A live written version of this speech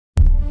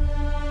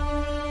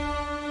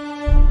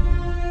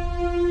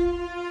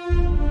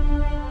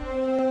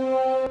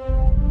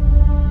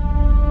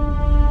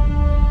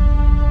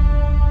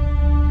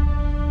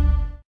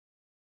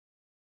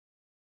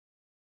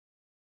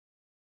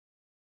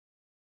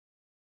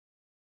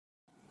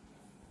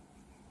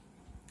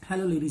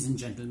Hello ladies and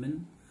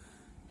gentlemen,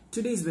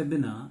 today's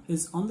webinar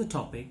is on the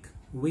topic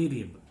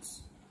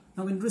variables.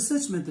 Now in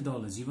research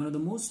methodology, one of the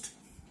most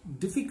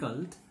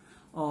difficult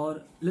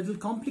or little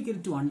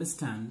complicated to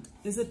understand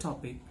is a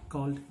topic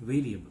called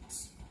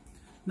variables.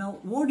 Now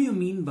what do you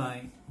mean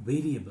by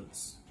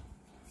variables?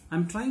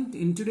 In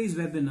today's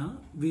webinar,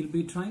 we'll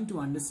be trying to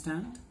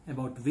understand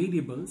about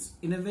variables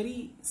in a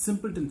very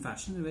simpleton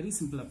fashion, a very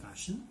simpler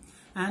fashion,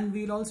 and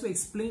we'll also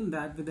explain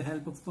that with the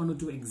help of one or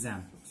two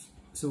examples.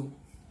 So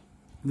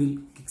we'll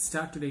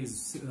start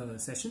today's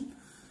session.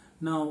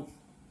 Now,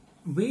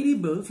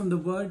 variable, from the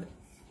word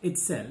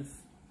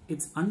itself,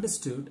 it's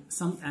understood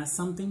as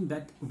something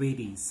that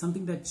varies,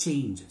 something that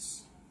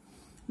changes.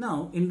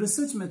 Now, in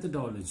research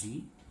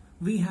methodology,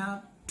 we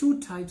have two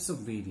types of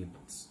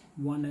variables.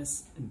 One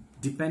is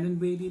dependent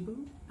variable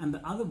and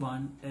the other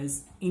one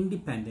is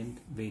independent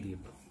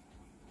variable.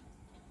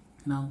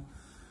 Now,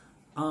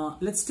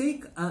 let's try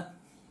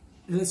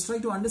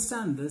to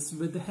understand this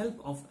with the help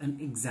of an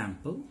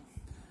example.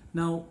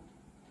 Now,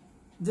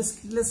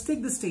 let's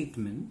take the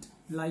statement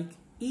like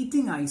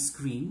eating ice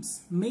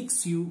creams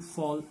makes you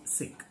fall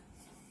sick.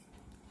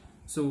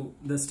 So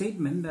the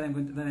statement that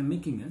I'm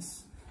making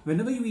is,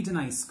 whenever you eat an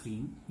ice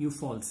cream, you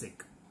fall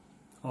sick,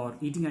 or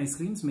eating ice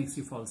creams makes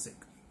you fall sick.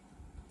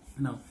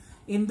 Now,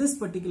 in this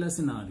particular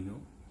scenario,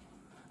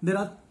 there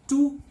are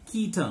two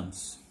key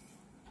terms: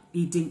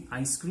 eating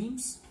ice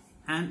creams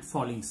and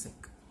falling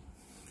sick.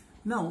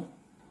 Now,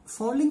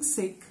 falling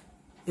sick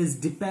is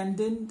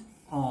dependent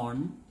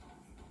on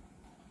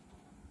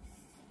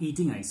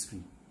eating ice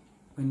cream.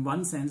 In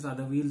one sense,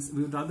 we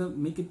would rather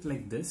make it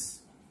like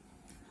this.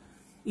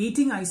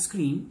 Eating ice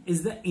cream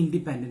is the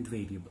independent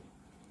variable.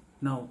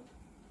 Now,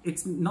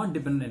 it's not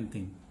dependent on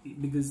anything,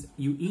 because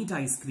you eat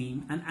ice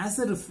cream and as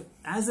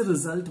a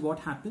result, what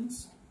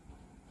happens?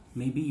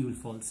 Maybe you will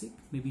fall sick,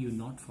 maybe you will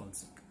not fall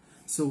sick.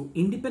 So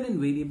independent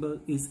variable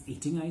is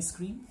eating ice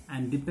cream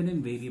and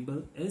dependent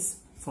variable is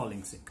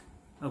falling sick.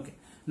 Okay,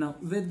 now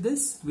with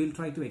this we'll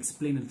try to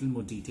explain a little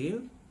more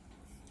detail.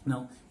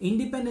 Now,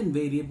 independent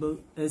variable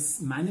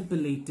is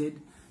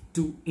manipulated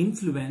to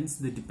influence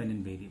the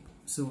dependent variable.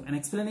 So an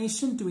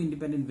explanation to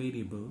independent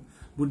variable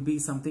would be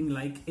something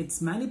like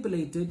it's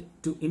manipulated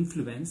to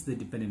influence the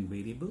dependent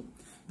variable,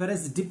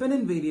 whereas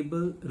dependent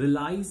variable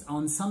relies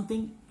on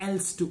something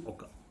else to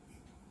occur.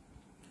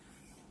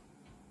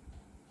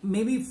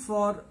 Maybe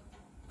for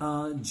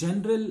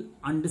general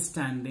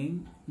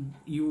understanding,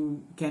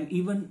 you can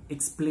even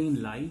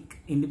explain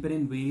like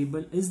independent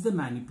variable is the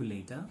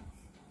manipulator,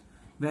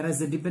 whereas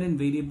the dependent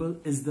variable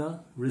is the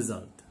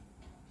result.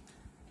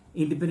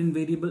 Independent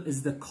variable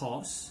is the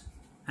cause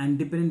and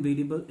dependent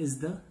variable is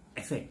the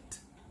effect.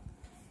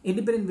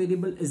 Independent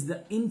variable is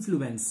the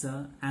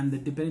influencer and the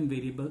dependent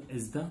variable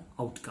is the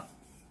outcome.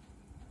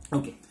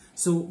 Okay,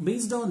 so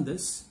based on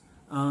this,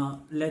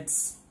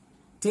 let's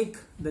take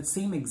that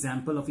same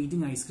example of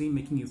eating ice cream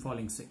making you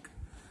falling sick.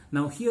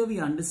 Now here we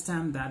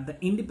understand that the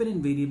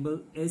independent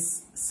variable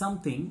is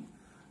something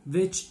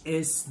which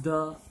is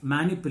the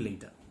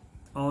manipulator,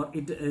 or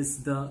it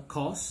is the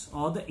cause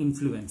or the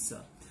influencer.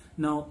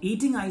 Now,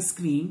 eating ice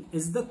cream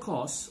is the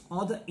cause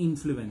or the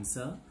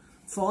influencer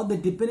for the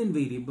dependent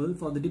variable,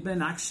 for the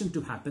dependent action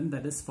to happen,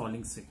 that is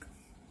falling sick.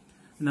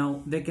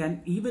 Now, there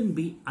can even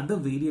be other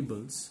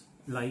variables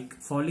like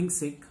falling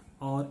sick,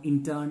 or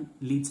in turn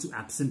leads to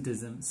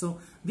absenteeism. So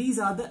these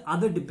are the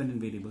other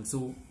dependent variables.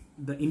 So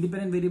the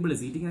independent variable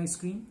is eating ice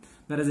cream,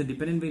 whereas the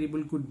dependent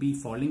variable could be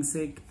falling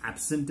sick,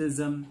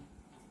 absenteeism,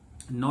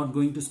 not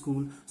going to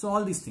school. So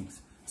all these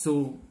things.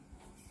 So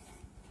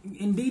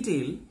in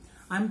detail,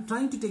 I'm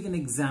trying to take an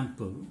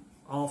example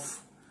of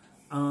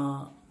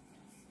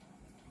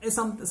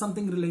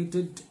something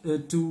related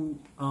to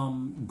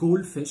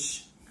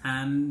goldfish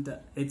and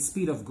its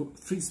speed of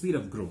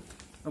growth.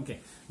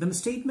 Okay, the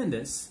statement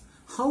is,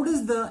 how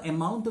does the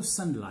amount of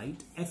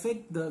sunlight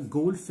affect the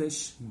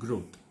goldfish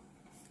growth?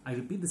 I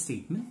repeat the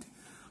statement.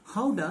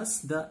 How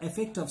does the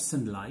effect of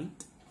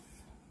sunlight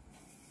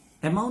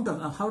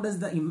how does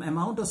the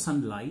amount of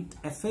sunlight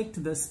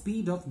affect the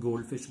speed of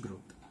goldfish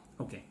growth?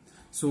 Okay,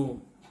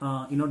 so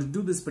in order to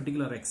do this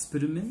particular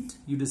experiment,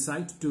 you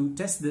decide to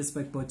test this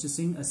by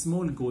purchasing a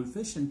small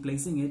goldfish and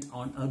placing it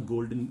on a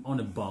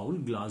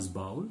glass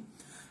bowl,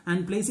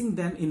 and placing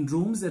them in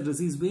rooms that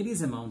receive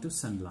various amount of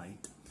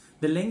sunlight.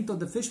 The length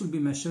of the fish will be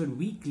measured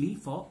weekly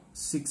for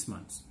 6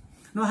 months.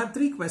 Now I have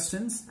 3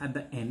 questions at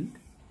the end.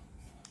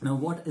 Now,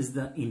 what is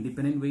the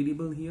independent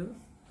variable here?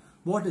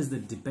 What is the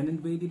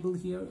dependent variable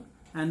here?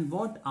 And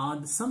what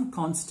are some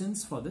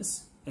constants for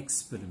this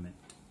experiment?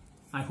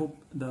 I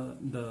hope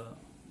the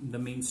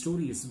main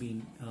story has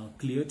been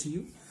clear to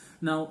you.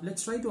 Now,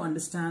 let's try to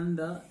understand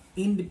the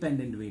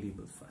independent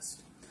variable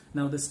first.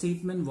 Now, the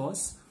statement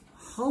was,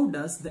 how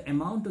does the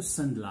amount of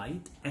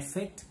sunlight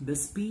affect the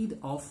speed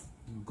of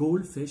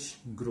goldfish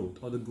growth,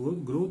 or the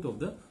growth of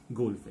the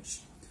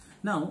goldfish?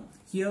 Now,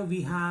 here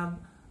we have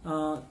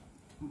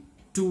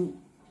two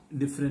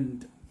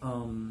different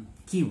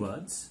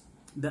keywords: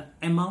 the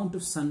amount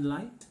of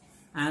sunlight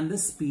and the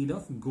speed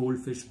of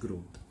goldfish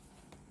growth.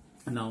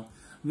 Now,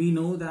 we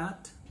know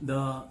that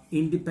the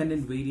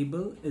independent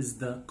variable is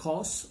the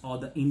cause or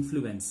the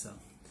influencer.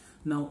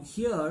 Now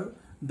here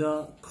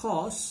the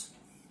cause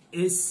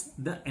is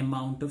the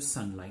amount of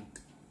sunlight.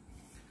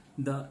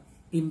 The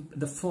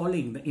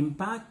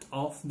impact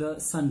of the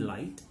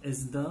sunlight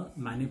is the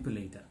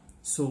manipulator.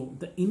 So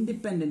the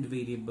independent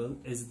variable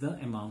is the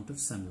amount of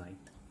sunlight,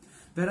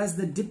 whereas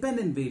the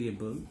dependent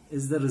variable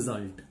is the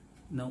result.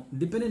 Now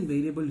dependent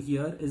variable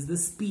here is the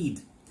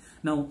speed.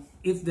 Now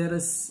if there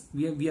is,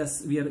 we are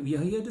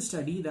here to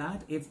study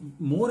that if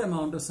more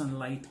amount of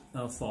sunlight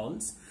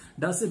falls,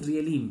 does it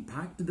really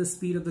impact the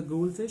speed of the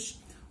goldfish,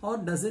 or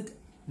does it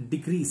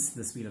decrease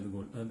the speed of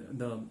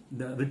the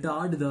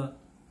retard the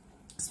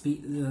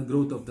speed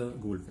growth of the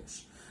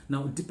goldfish?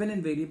 Now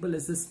dependent variable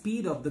is the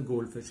speed of the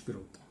goldfish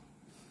growth.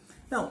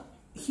 Now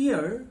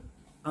here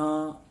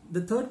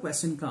the third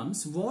question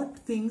comes, what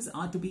things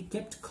are to be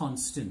kept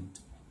constant?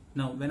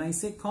 Now when I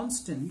say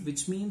constant,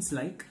 which means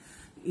like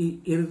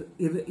in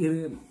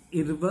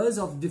reverse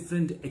of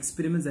different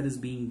experiments that is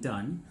being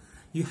done,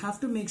 you have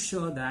to make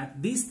sure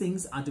that these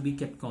things are to be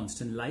kept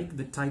constant, like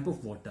the type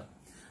of water.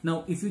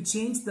 Now if you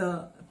change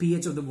the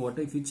pH of the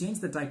water, if you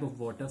change the type of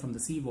water from the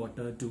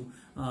seawater to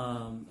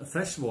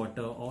fresh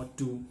water or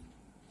to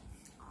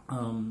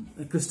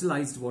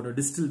crystallized water,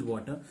 distilled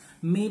water,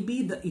 maybe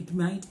it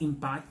might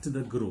impact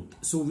the growth.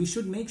 So we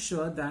should make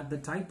sure that the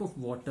type of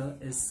water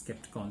is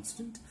kept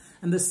constant,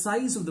 and the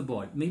size of the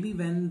ball. Maybe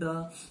when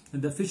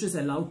the fish is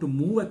allowed to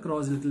move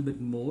across a little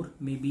bit more,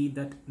 maybe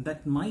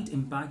that might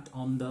impact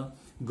on the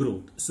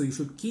growth. So you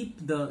should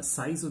keep the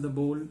size of the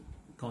bowl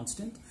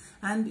constant,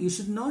 and you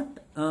should not,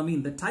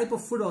 the type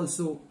of food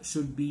also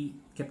should be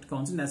kept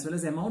constant, as well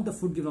as the amount of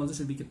food given also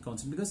should be kept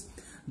constant, because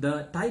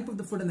the type of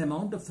the food and the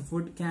amount of the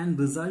food can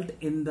result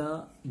in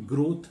the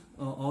growth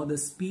or the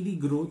speedy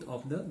growth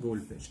of the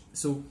goldfish.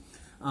 So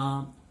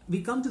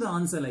we come to the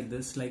answer like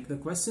this, like the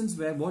questions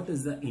where what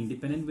is the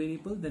independent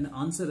variable, then the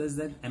answer is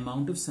that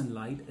amount of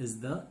sunlight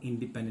is the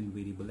independent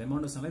variable, the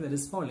amount of sunlight that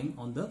is falling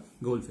on the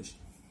goldfish.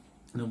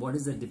 Now what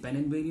is the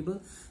dependent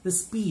variable? The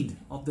speed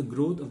of the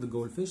growth of the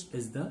goldfish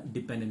is the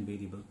dependent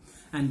variable.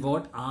 And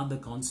what are the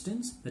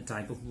constants? The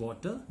type of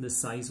water, the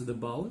size of the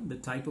bowl, the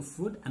type of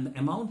food, and the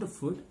amount of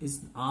food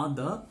are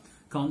the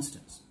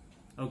constants.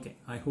 Okay,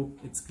 I hope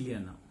it's clear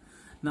now.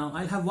 Now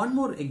I'll have one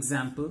more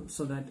example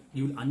so that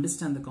you'll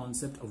understand the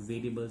concept of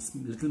variables a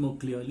little more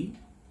clearly.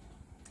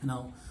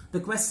 Now the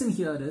question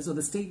here is, or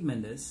the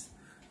statement is,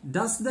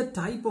 does the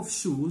type of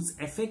shoes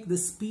affect the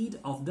speed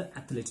of the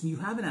athlete? You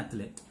have an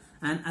athlete,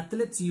 and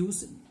athletes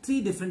use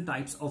three different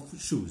types of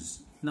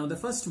shoes. Now the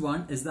first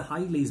one is the high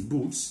lace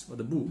boots, or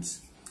the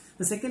boots.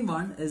 The second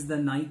one is the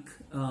Nike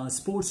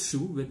sports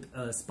shoe with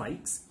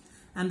spikes.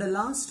 And the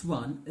last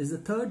one is the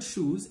third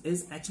shoes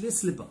is actually a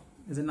slipper,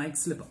 is a Nike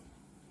slipper.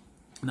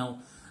 Now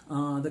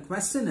the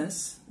question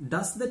is,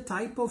 does the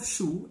type of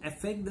shoe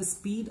affect the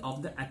speed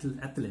of the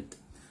athlete?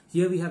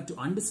 Here we have to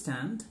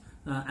understand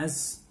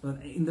as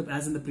in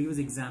the previous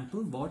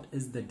example, what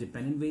is the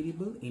dependent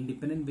variable,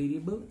 independent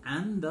variable,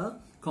 and the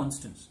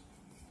constants.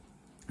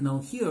 Now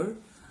here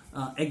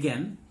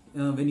again,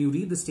 when you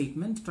read the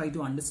statement, try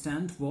to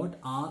understand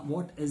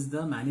what is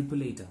the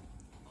manipulator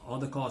or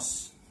the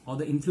cause or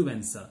the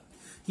influencer.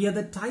 Here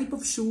the type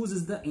of shoes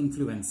is the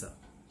influencer.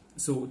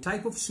 So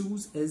type of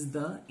shoes is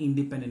the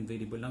independent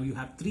variable. Now you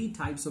have three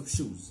types of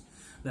shoes.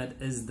 That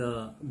is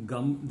the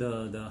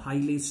high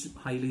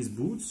lace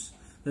boots.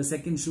 The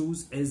second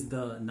shoes is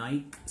the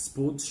Nike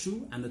sports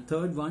shoe, and the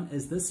third one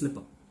is the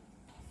slipper.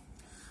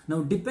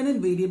 Now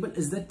dependent variable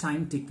is the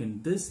time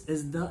taken. This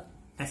is the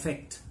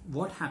effect.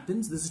 What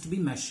happens? This is to be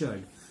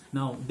measured.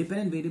 Now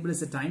dependent variable is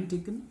the time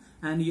taken,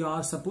 and you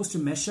are supposed to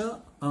measure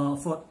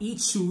for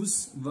each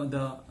shoes,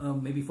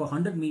 maybe for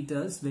 100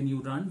 meters, when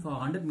you run for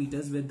 100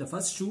 meters with the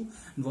first shoe,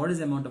 what is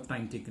the amount of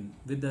time taken?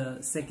 With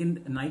the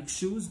second Nike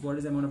shoes, what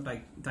is the amount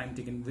of time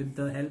taken? With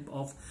the help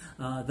of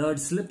third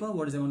slipper,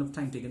 what is the amount of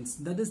time taken?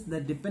 So that is the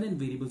dependent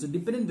variable. So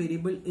dependent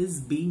variable is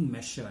being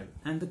measured,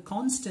 and the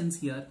constants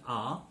here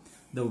are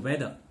the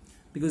weather,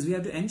 because we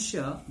have to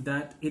ensure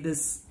that it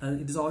is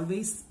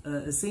always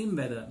the same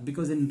weather,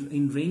 because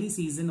in rainy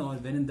season, or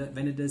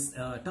when it is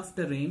tough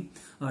terrain,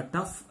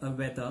 tough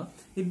weather,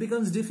 it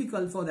becomes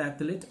difficult for the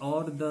athlete,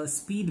 or the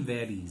speed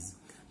varies.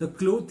 The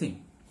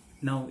clothing,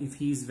 now if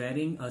he is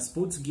wearing a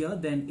sports gear,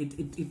 then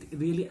it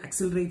really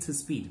accelerates his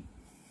speed.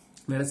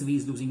 Whereas if he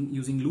is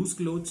using loose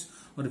clothes,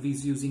 or if he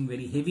is using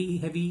very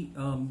heavy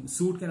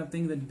suit kind of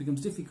thing, then it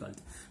becomes difficult.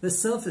 The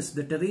surface,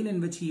 the terrain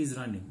in which he is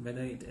running,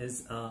 whether it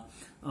is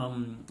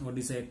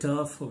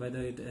turf, or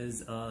whether it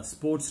is a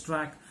sports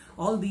track,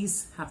 all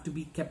these have to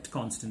be kept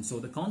constant. So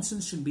the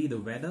constants should be the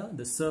weather,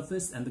 the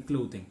surface, and the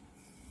clothing.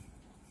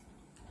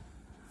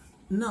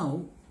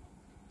 Now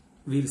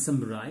we'll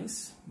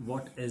summarize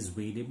what is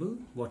variable,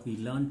 what we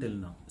learned till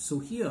now. So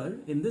here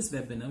in this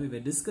webinar, we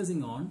were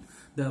discussing on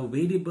the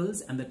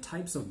variables and the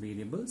types of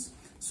variables.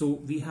 So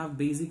we have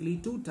basically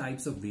two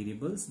types of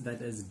variables,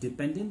 that is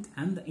dependent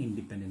and the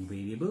independent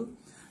variable.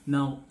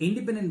 Now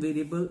independent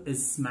variable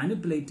is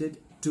manipulated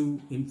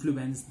to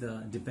influence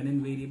the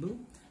dependent variable,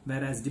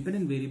 whereas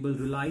dependent variable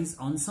relies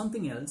on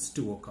something else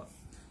to occur.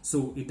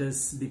 So it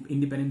is, the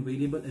independent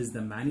variable is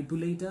the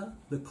manipulator,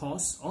 the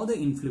cause or the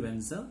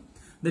influencer.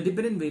 The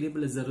dependent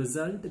variable is the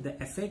result,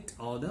 the effect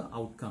or the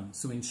outcome.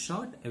 So in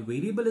short, a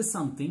variable is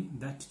something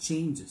that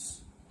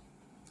changes.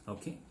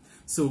 Okay.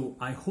 So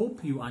I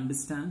hope you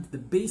understand the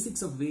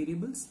basics of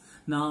variables.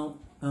 Now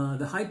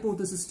the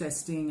hypothesis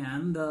testing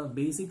and the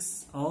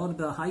basics, or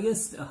the higher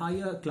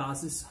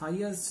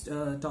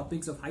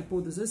topics of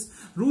hypothesis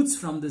roots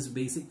from this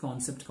basic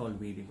concept called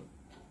variable.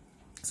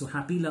 So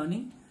happy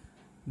learning.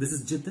 This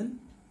is Jitin.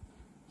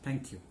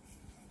 Thank you.